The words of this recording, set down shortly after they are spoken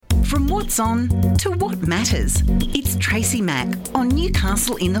From what's on to what matters, it's Tracy Mack on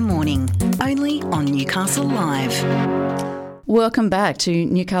Newcastle in the Morning, only on Newcastle Live. Welcome back to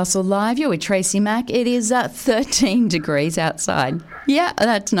Newcastle Live. You're with Tracy Mack. It is 13 degrees outside. Yeah,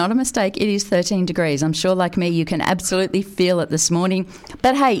 that's not a mistake. It is 13 degrees. I'm sure, like me, you can absolutely feel it this morning.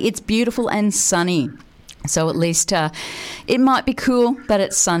 But hey, it's beautiful and sunny. So at least it might be cool, but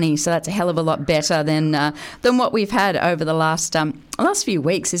it's sunny. So that's a hell of a lot better than what we've had over the last few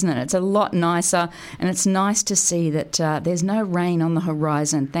weeks, isn't it? It's a lot nicer, and it's nice to see that there's no rain on the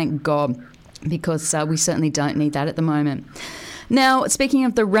horizon. Thank God, because we certainly don't need that at the moment. Now, speaking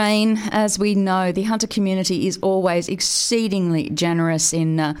of the rain, as we know, the hunter community is always exceedingly generous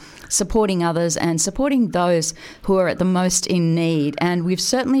in supporting others and supporting those who are at the most in need. And we've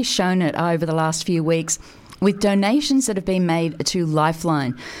certainly shown it over the last few weeks with donations that have been made to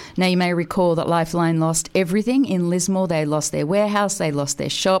Lifeline. Now, you may recall that Lifeline lost everything in Lismore. They lost their warehouse, they lost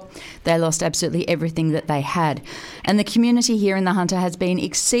their shop, they lost absolutely everything that they had. And the community here in the Hunter has been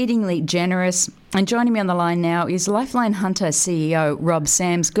exceedingly generous. And joining me on the line now is Lifeline Hunter CEO Rob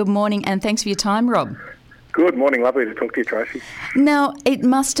Sams. Good morning, and thanks for your time, Rob. Good morning. Lovely to talk to you, Tracy. Now, it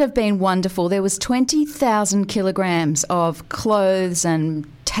must have been wonderful. There was 20,000 kilograms of clothes and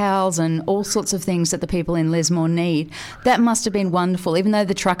towels and all sorts of things that the people in Lismore need. That must have been wonderful. Even though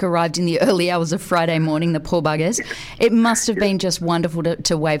the truck arrived in the early hours of Friday morning, the poor buggers, it must have been just wonderful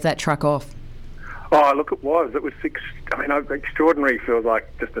to wave that truck off. Oh, look, it was. It was, extraordinary feels like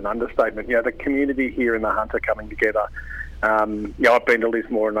just an understatement. You know, the community here in the Hunter coming together. I've been to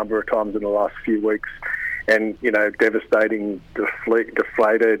Lismore a number of times in the last few weeks. And, devastating,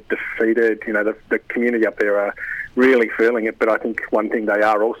 deflated, defeated. The community up there are really feeling it. But I think one thing they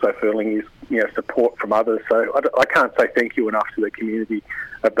are also feeling is, support from others. So I can't say thank you enough to the community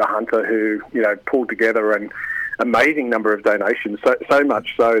of the Hunter who, pulled together an amazing number of donations. So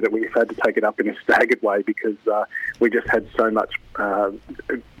much so that we've had to take it up in a staggered way because we just had so much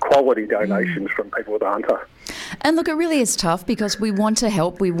quality donations from people with the Hunter. And look, it really is tough because we want to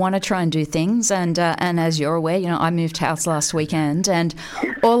help, we want to try and do things, and as you're aware, I moved house last weekend, and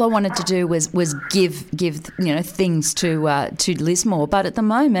all I wanted to do was give things to Lismore. But at the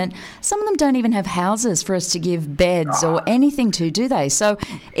moment, some of them don't even have houses for us to give beds or anything to, do they? So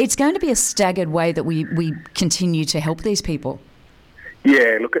it's going to be a staggered way that we continue to help these people.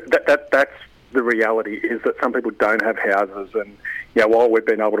 Yeah, look, that's the reality is that some people don't have houses, and while we've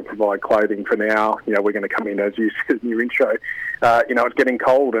been able to provide clothing for now, we're going to come in, as you said in your intro, it's getting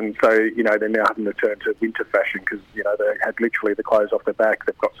cold, and so, they're now having to turn to winter fashion because, they had literally the clothes off their back.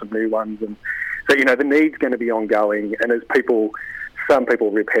 They've got some new ones, and so, the need's going to be ongoing, and as some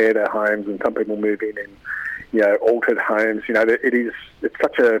people repair their homes and some people move in altered homes,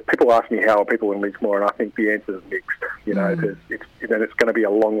 people ask me how are people in Lismore, and I think the answer is mixed. It's going to be a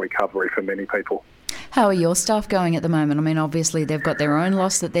long recovery for many people. How are your staff going at the moment? I mean, obviously they've got their own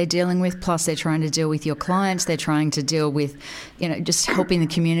loss that they're dealing with, plus they're trying to deal with your clients, they're trying to deal with, just helping the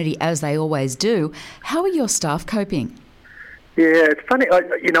community as they always do. How are your staff coping? Yeah, it's funny.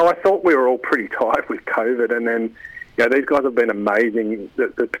 I thought we were all pretty tired with COVID, and then, these guys have been amazing.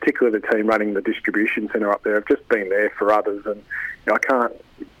 Particularly the team running the distribution centre up there have just been there for others, and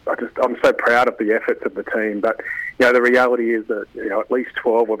I'm so proud of the efforts of the team. But the reality is that at least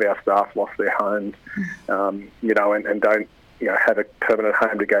 12 of our staff lost their homes, and don't have a permanent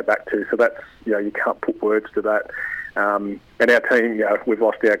home to go back to. So that's you can't put words to that. And our team, we've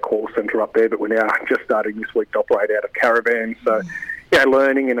lost our call centre up there, but we're now just starting this week to operate out of caravans. So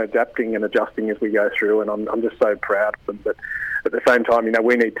learning and adapting and adjusting as we go through, and I'm just so proud of them. But at the same time,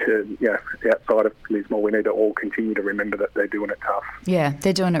 we need to, outside of Lismore, we need to all continue to remember that they're doing it tough. Yeah,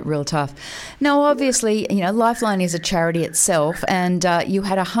 they're doing it real tough. Now, obviously, Lifeline is a charity itself, and you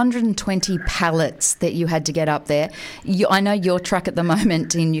had 120 pallets that you had to get up there. I know your truck at the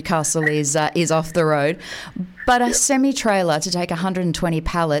moment in Newcastle is off the road, but a semi-trailer to take 120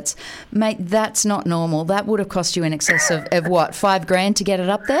 pallets, mate, that's not normal. That would have cost you in excess of what, $5,000 to get it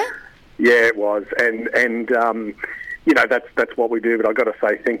up there? Yeah, it was, and that's what we do. But I've got to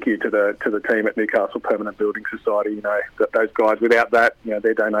say thank you to the team at Newcastle Permanent Building Society. That those guys, without that,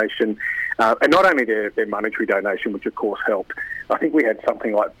 their donation, and not only their monetary donation, which of course helped. I think we had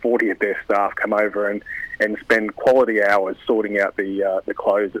something like 40 of their staff come over and spend quality hours sorting out the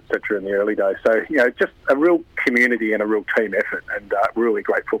clothes, etc. in the early days. So just a real community and a real team effort, and really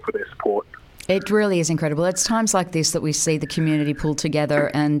grateful for their support. It really is incredible. It's times like this that we see the community pull together,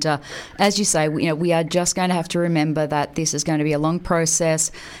 and as you say, we are just going to have to remember that this is going to be a long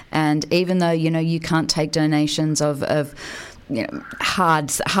process, and even though you can't take donations of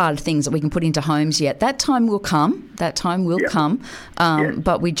hard things that we can put into homes yet. That time will come.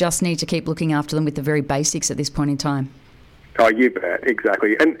 But we just need to keep looking after them with the very basics at this point in time. Oh, you bet,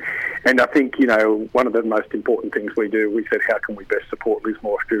 exactly. And I think, one of the most important things we do, we said, how can we best support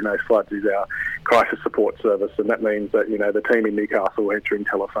Lismore during those floods, is our crisis support service. And that means that, the team in Newcastle answering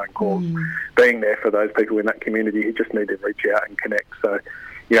telephone calls, being there for those people in that community who just need to reach out and connect. So,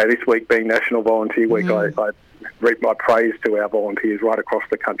 this week being National Volunteer Week, I reap my praise to our volunteers right across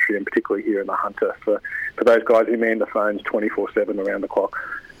the country, and particularly here in the Hunter, for those guys who man the phones 24/7 around the clock.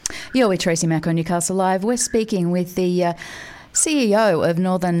 You're with Tracy Mack on Newcastle Live. We're speaking with the CEO of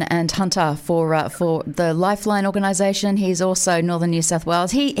Northern and Hunter for the Lifeline organisation. He's also Northern New South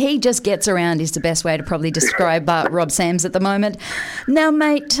Wales. He just gets around is the best way to probably describe Rob Sams at the moment. Now,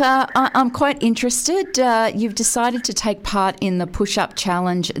 mate, I'm quite interested. You've decided to take part in the Push-Up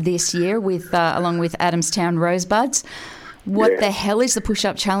Challenge this year along with Adamstown Rosebuds. What the hell is the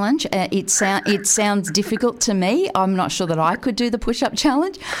Push-Up Challenge? It sounds difficult to me. I'm not sure that I could do the Push-Up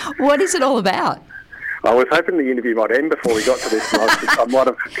Challenge. What is it all about? I was hoping the interview might end before we got to this. I might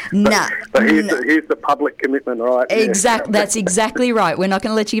have. But here's the public commitment, right? Exactly. That's exactly right. We're not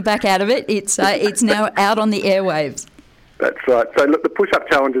going to let you back out of it. It's now out on the airwaves. That's right. So look, the Push-Up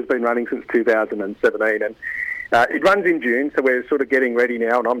Challenge has been running since 2017, and it runs in June, so we're sort of getting ready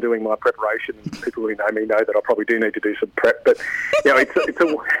now, and I'm doing my preparation. People who know me know that I probably do need to do some prep, but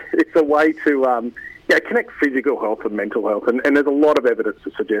it's a way to connect physical health and mental health, and there's a lot of evidence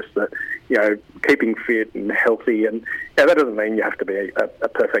to suggest that keeping fit and healthy, and that doesn't mean you have to be a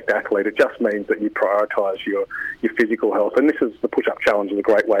perfect athlete. It just means that you prioritise your physical health, and this is the Push-Up Challenge is a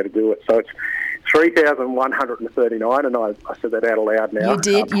great way to do it. So it's 3,139, and I said that out aloud now. You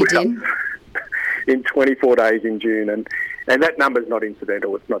did. In 24 days in June, and that number's not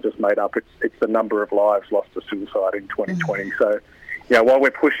incidental. It's not just made up. It's the number of lives lost to suicide in 2020. So, while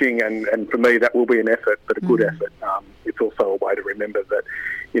we're pushing, and for me that will be an effort, but a good effort, it's also a way to remember that,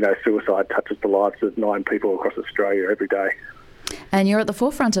 suicide touches the lives of 9 people across Australia every day. And you're at the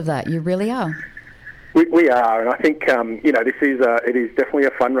forefront of that. You really are. We are, and I think it is definitely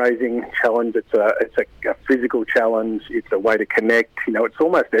a fundraising challenge. It's a physical challenge. It's a way to connect. It's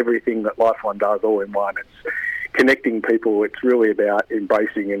almost everything that Lifeline does all in one. It's connecting people. It's really about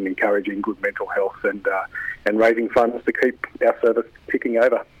embracing and encouraging good mental health and raising funds to keep our service ticking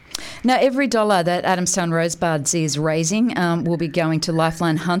over. Now, every dollar that Adamstown Rosebuds is raising will be going to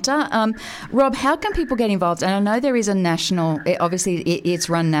Lifeline Hunter. Rob, how can people get involved? And I know there is a national, obviously it's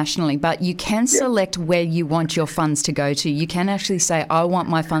run nationally, but you can select where you want your funds to go to. You can actually say, I want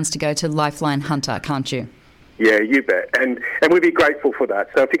my funds to go to Lifeline Hunter, can't you? Yeah, you bet. And we'd be grateful for that.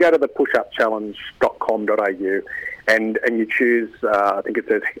 So if you go to the pushupchallenge.com.au and you choose, I think it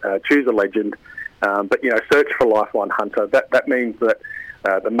says choose a legend, but search for Lifeline Hunter. That means that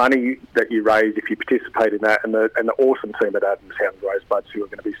the money that you raise, if you participate in that, and the awesome team at Adamstown Rosebuds who are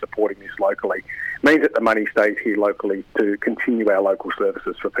going to be supporting this locally, means that the money stays here locally to continue our local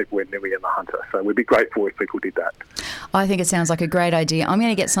services for people in Newey and the Hunter. So we'd be grateful if people did that. I think it sounds like a great idea. I'm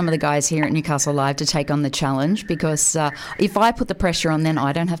going to get some of the guys here at Newcastle Live to take on the challenge, because if I put the pressure on, then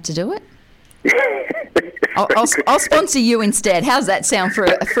I don't have to do it. I'll sponsor you instead. How's that sound for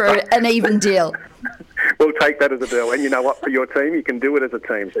an even deal? We'll take that as a deal. And you know what? For your team, you can do it as a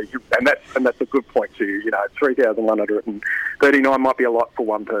team. So that's a good point to you. 3,139 might be a lot for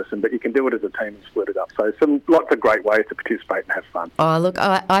one person, but you can do it as a team and split it up. So lots of great ways to participate and have fun. Oh, look,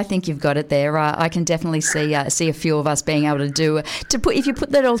 I think you've got it there. I can definitely see a few of us being able to do it. If you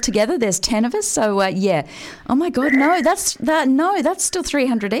put that all together, there's 10 of us. So yeah. Oh my God, no, that's still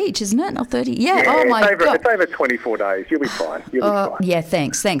 300 each, isn't it? Or 30? Yeah. Oh my God. It's over 24 days. You'll be fine. Yeah.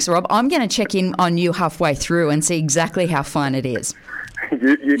 Thanks, Rob. I'm going to check in on you halfway through and see exactly how fun it is.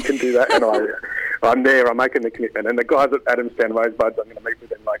 You can do that, and I'm there. I'm making the commitment. And the guys at Adamstown Rosebuds, I'm going to meet with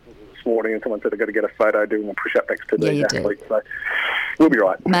them this morning, and someone said they've got to get a photo doing a push-up next to the athletes. So we'll be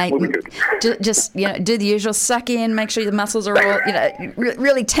right. Mate, we'll be good. Just do the usual, suck in, make sure the muscles are all,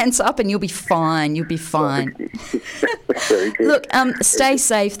 really tense up, and you'll be fine. You'll be fine. Very good. Look, stay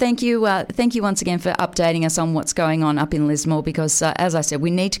safe. Thank you once again for updating us on what's going on up in Lismore, because as I said, we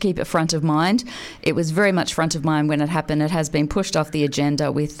need to keep it front of mind. It was very much front of mind when it happened. It has been pushed off the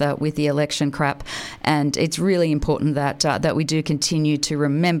agenda with the election crap, and it's really important that we do continue to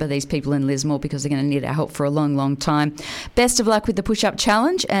remember these people in Lismore, because they're going to need our help for a long, long time. Best of luck with the Push-Up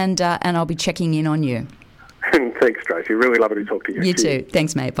Challenge, and I'll be checking in on you. Thanks, Tracy. Really lovely to talk to you. You too.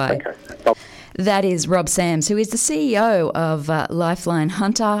 Thanks, mate. Bye. Okay. Bye. That is Rob Sams, who is the CEO of Lifeline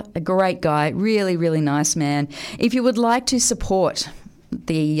Hunter, a great guy, really, really nice man. If you would like to support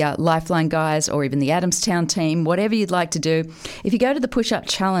the Lifeline guys or even the Adamstown team, whatever you'd like to do, if you go to the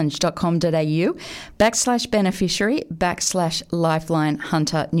pushupchallenge.com.au/beneficiary/Lifeline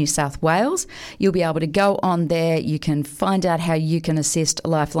Hunter New South Wales, you'll be able to go on there. You can find out how you can assist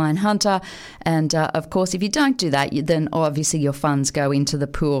Lifeline Hunter. And of course, if you don't do that, then obviously your funds go into the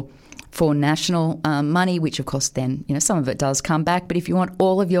pool for national money, which of course then, some of it does come back. But if you want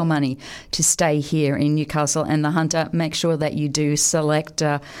all of your money to stay here in Newcastle and the Hunter, make sure that you do select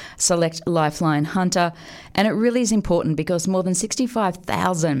Lifeline Hunter. And it really is important because more than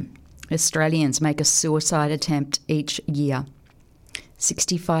 65,000 Australians make a suicide attempt each year.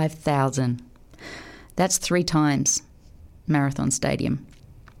 65,000. That's 3 times Marathon Stadium.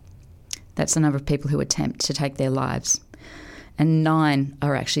 That's the number of people who attempt to take their lives. And 9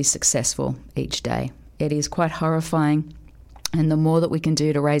 are actually successful each day. It is quite horrifying. And the more that we can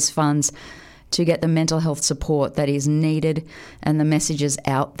do to raise funds to get the mental health support that is needed and the messages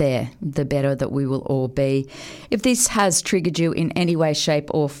out there, the better that we will all be. If this has triggered you in any way, shape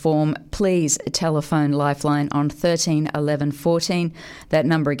or form, please telephone Lifeline on 13 11 14. That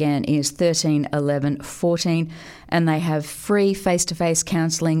number again is 13 11 14. And they have free face-to-face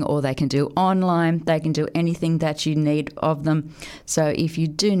counselling, or they can do online. They can do anything that you need of them. So if you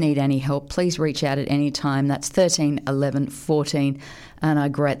do need any help, please reach out at any time. That's 13 11 14. And I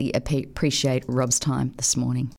greatly appreciate Rob's time this morning.